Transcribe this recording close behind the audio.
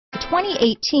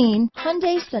2018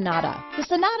 Hyundai Sonata. The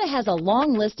Sonata has a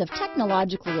long list of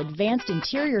technologically advanced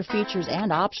interior features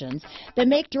and options that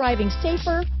make driving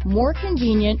safer, more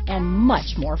convenient, and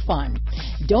much more fun.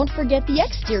 Don't forget the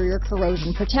exterior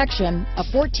corrosion protection, a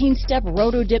 14-step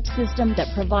roto-dip system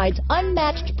that provides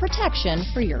unmatched protection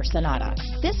for your Sonata.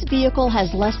 This vehicle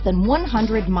has less than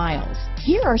 100 miles.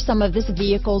 Here are some of this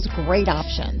vehicle's great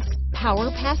options: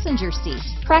 power passenger seat,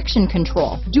 traction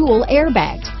control, dual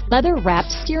airbags,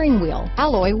 leather-wrapped steering wheel,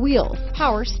 alloy wheels,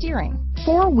 power steering,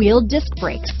 four-wheel disc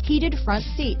brakes, heated front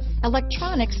seats,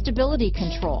 electronic stability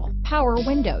control, power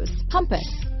windows, compass,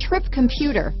 trip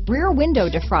computer, rear window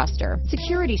defroster,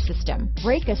 security system,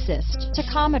 brake assist,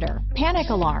 tachometer, panic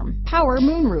alarm, power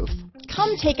moonroof.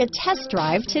 Come take a test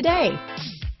drive today.